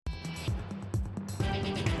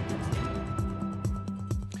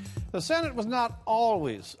The Senate was not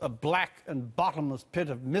always a black and bottomless pit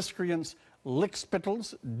of miscreants,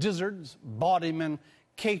 lickspittles, dizzards, bawdymen,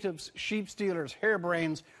 caitiffs, sheep-stealers,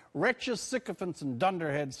 harebrains, wretches, sycophants and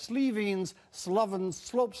dunderheads, sleeveens, slovens,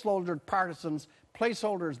 slope-shouldered partisans,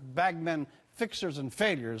 placeholders, bagmen, fixers and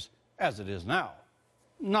failures, as it is now.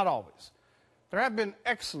 Not always. There have been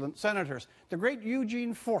excellent senators. The great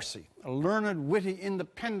Eugene Forsey, a learned, witty,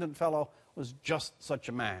 independent fellow, was just such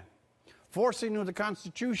a man. Forsey knew the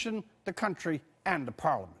Constitution, the country, and the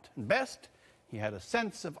Parliament. And best, he had a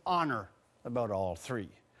sense of honor about all three.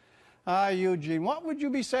 Eugene, what would you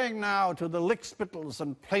be saying now to the lickspittles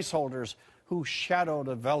and placeholders who shadow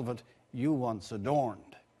the velvet you once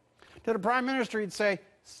adorned? To the Prime Minister, he'd say,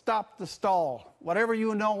 stop the stall. Whatever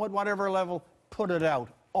you know at whatever level, put it out,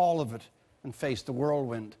 all of it, and face the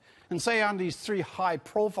whirlwind. And say on these three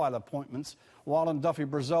high-profile appointments, Wallen, Duffy,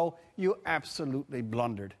 Brazeau, you absolutely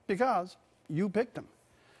blundered, because you picked them.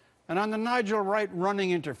 And on the Nigel Wright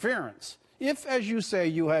running interference, if, as you say,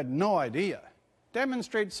 you had no idea,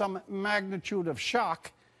 demonstrate some magnitude of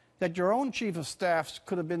shock that your own chief of staffs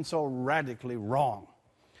could have been so radically wrong,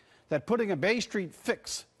 that putting a Bay Street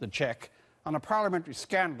fix, the check, on a parliamentary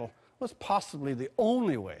scandal was possibly the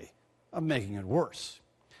only way of making it worse.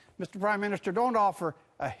 Mr. Prime Minister, don't offer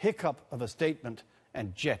a hiccup of a statement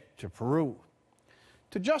and jet to Peru.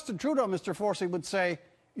 To Justin Trudeau, Mr. Forsey would say,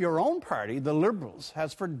 your own party, the Liberals,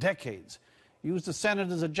 has for decades used the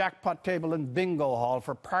Senate as a jackpot table and bingo hall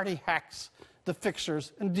for party hacks, the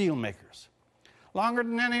fixers and deal makers. Longer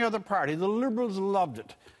than any other party, the Liberals loved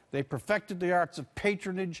it. They perfected the arts of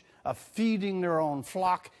patronage, of feeding their own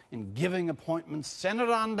flock, and giving appointments, Senate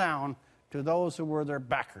on down, to those who were their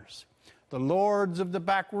backers. The lords of the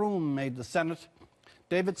back room made the Senate.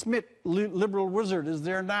 David Smith, Liberal wizard, is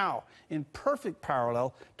there now, in perfect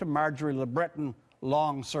parallel to Marjorie Le Breton,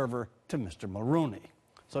 long server to Mr. Mulroney.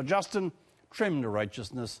 So, Justin, trim to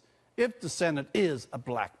righteousness. If the Senate is a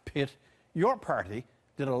black pit, your party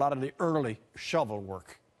did a lot of the early shovel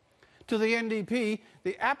work. To the NDP,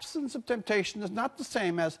 the absence of temptation is not the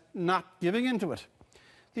same as not giving into it.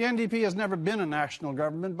 The NDP has never been a national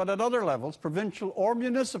government, but at other levels, provincial or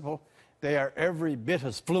municipal, they are every bit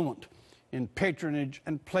as fluent in patronage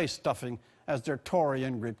and place stuffing as their Tory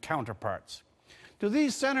and Grid counterparts. To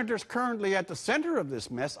these senators currently at the centre of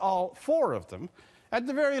this mess, all four of them, at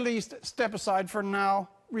the very least, step aside for now,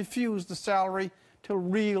 refuse the salary till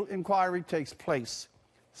real inquiry takes place.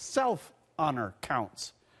 Self-honour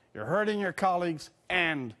counts. You're hurting your colleagues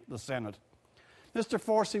and the Senate. Mr.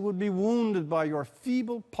 Forsey would be wounded by your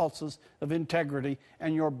feeble pulses of integrity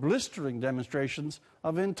and your blistering demonstrations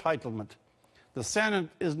of entitlement. The Senate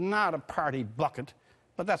is not a party bucket,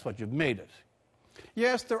 but that's what you've made it.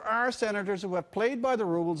 Yes, there are senators who have played by the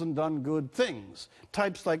rules and done good things,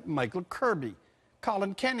 types like Michael Kirby,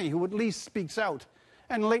 Colin Kenny, who at least speaks out,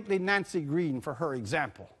 and lately Nancy Green for her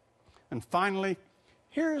example. And finally,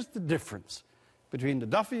 here's the difference between the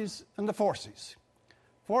Duffys and the Forseys.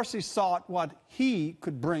 Forsey sought what he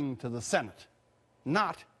could bring to the Senate,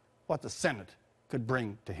 not what the Senate could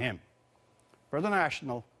bring to him. For The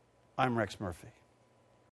National, I'm Rex Murphy.